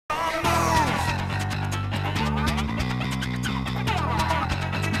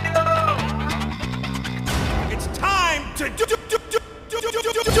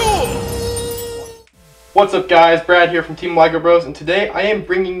What's up guys, Brad here from Team YgoBros, and today I am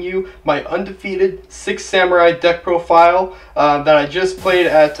bringing you my Undefeated 6 Samurai deck profile that I just played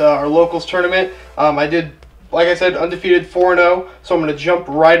at our locals tournament. I did, like I said, Undefeated 4-0, so I'm going to jump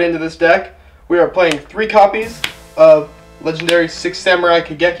right into this deck. We are playing 3 copies of Legendary 6 Samurai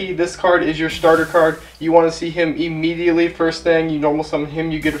Kageki. This card is your starter card. You want to see him immediately first thing. You normal summon him,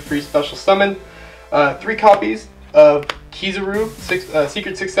 you get a free special summon. 3 copies of Kizaru,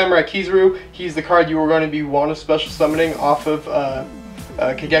 Secret 6 Samurai Kizaru. He's the card you are going to be special summoning off of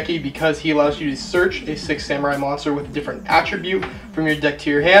Kageki because he allows you to search a 6 Samurai monster with a different attribute from your deck to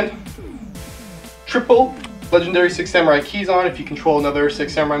your hand. Triple Legendary 6 Samurai Kizan. If you control another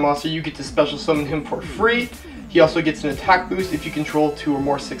 6 Samurai monster, you get to special summon him for free. He also gets an attack boost if you control 2 or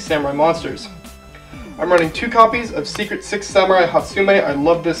more 6 Samurai monsters. I'm running 2 copies of Secret 6 Samurai Hatsume. I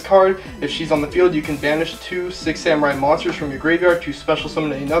love this card. If she's on the field, you can banish 2 6 Samurai monsters from your graveyard to special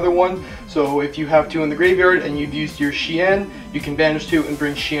summon another one. So if you have 2 in the graveyard and you've used your Shien, you can banish 2 and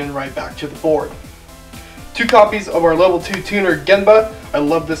bring Shien right back to the board. 2 copies of our level 2 tuner Genba. I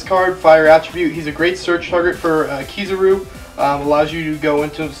love this card, fire attribute. He's a great search target for Kizaru. Allows you to go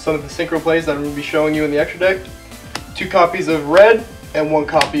into some of the synchro plays that I'm going to be showing you in the extra deck. 2 copies of red and 1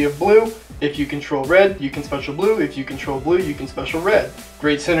 copy of blue. If you control red, you can special blue. If you control blue, you can special red.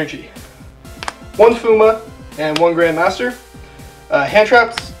 Great synergy. 1 Fuma and 1 Grandmaster. Hand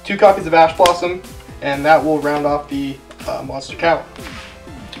traps, 2 copies of Ash Blossom, and that will round off the monster count.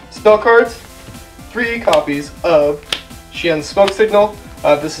 Spell cards, 3 copies of Shien's Smoke Signal.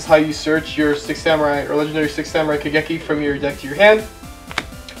 This is how you search your 6 Samurai or Legendary 6 Samurai Kageki from your deck to your hand.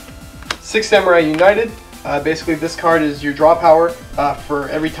 6 Samurai United. Basically, this card is your draw power. For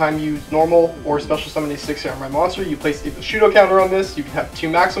every time you normal or special summon a 6 Samurai monster, you place a Bushido counter on this. You can have 2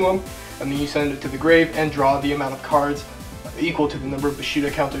 maximum, and then you send it to the grave and draw the amount of cards equal to the number of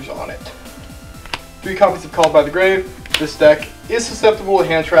Bushido counters on it. 3 copies of Called by the Grave. This deck is susceptible to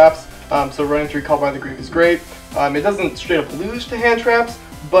hand traps, so running 3 Called by the Grave is great. It doesn't straight up lose to hand traps,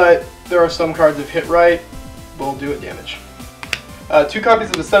 but there are some cards that hit right will do it damage. 2 copies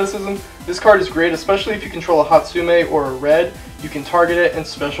of Asceticism. This card is great, especially if you control a Hatsume or a red. You can target it and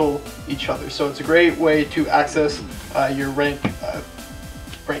special each other. So it's a great way to access your rank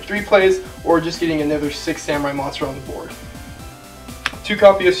 3 plays, or just getting another 6 Samurai monster on the board. 2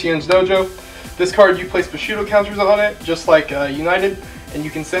 copies of Shien's Dojo. This card, you place Bushido counters on it, just like United, and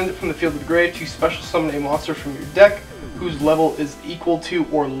you can send it from the field to the grave to special summon a monster from your deck whose level is equal to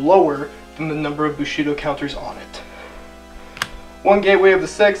or lower than the number of Bushido counters on it. 1 Gateway of the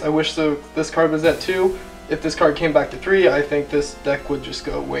 6. I wish this card was at 2. If this card came back to 3, I think this deck would just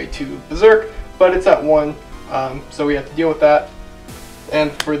go way too berserk, but it's at 1, so we have to deal with that.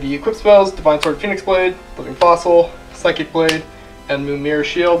 And for the equip spells, Divine Sword, Phoenix Blade, Living Fossil, Psychic Blade, and Moon Mirror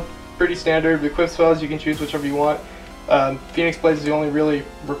Shield. Pretty standard. The equip spells, you can choose whichever you want. Phoenix Blade is the only really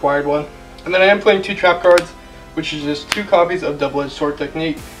required one. And then I am playing 2 trap cards, which is just 2 copies of Double-Edged Sword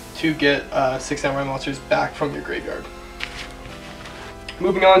Technique to get 6 Samurai monsters back from your graveyard.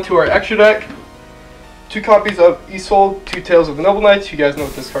 Moving on to our extra deck, 2 copies of Isolde, 2 Tales of the Noble Knights. You guys know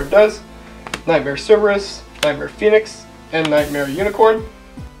what this card does. Nightmare Cerberus, Nightmare Phoenix, and Nightmare Unicorn.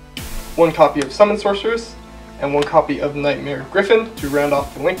 1 copy of Summon Sorceress, and 1 copy of Nightmare Griffin to round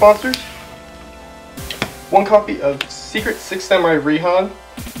off the Link monsters. 1 copy of Secret 6 Samurai Rihan.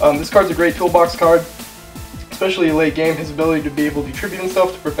 This card's a great toolbox card, especially late game. His ability to be able to tribute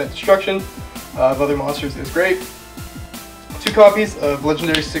himself to prevent destruction of other monsters is great. 2 copies of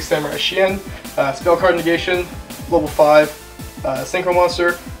Legendary 6 Samurai Shien, Spell Card Negation, level 5, Synchro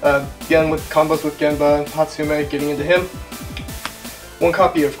Monster, again with combos with Genba and Hatsume, getting into him. 1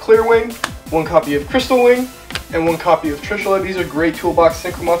 copy of Clear Wing, 1 copy of Crystal Wing, and 1 copy of Trishula. These are great toolbox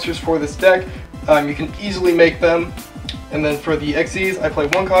Synchro Monsters for this deck. You can easily make them. And then for the XZs, I play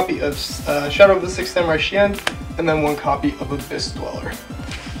 1 copy of Shadow of the 6 Samurai Shien, and then 1 copy of Abyss Dweller.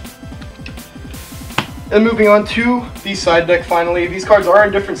 And moving on to the side deck finally. These cards are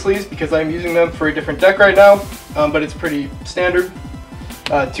in different sleeves because I'm using them for a different deck right now, but it's pretty standard.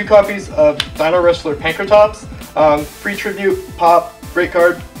 2 copies of Dino Wrestler Pankratops, free tribute, pop, great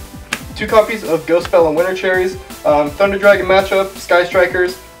card. 2 copies of Ghost Spell and Winter Cherries, Thunder Dragon matchup, Sky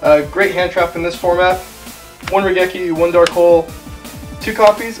Strikers, great hand trap in this format. 1 Regeki, 1 Dark Hole, 2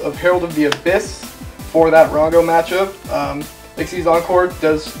 copies of Herald of the Abyss for that Rango matchup. Xyz Encore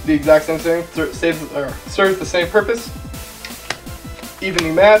does the exact same thing, serves the same purpose.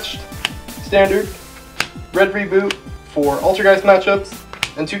 Evenly matched, standard, red reboot for Altergeist matchups,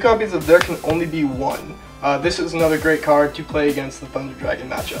 and 2 copies of There Can Only Be One. This is another great card to play against the Thunder Dragon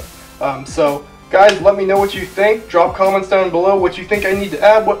matchup. So Guys, let me know what you think. Drop comments down below what you think I need to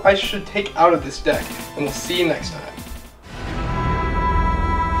add, what I should take out of this deck. And we'll see you next time.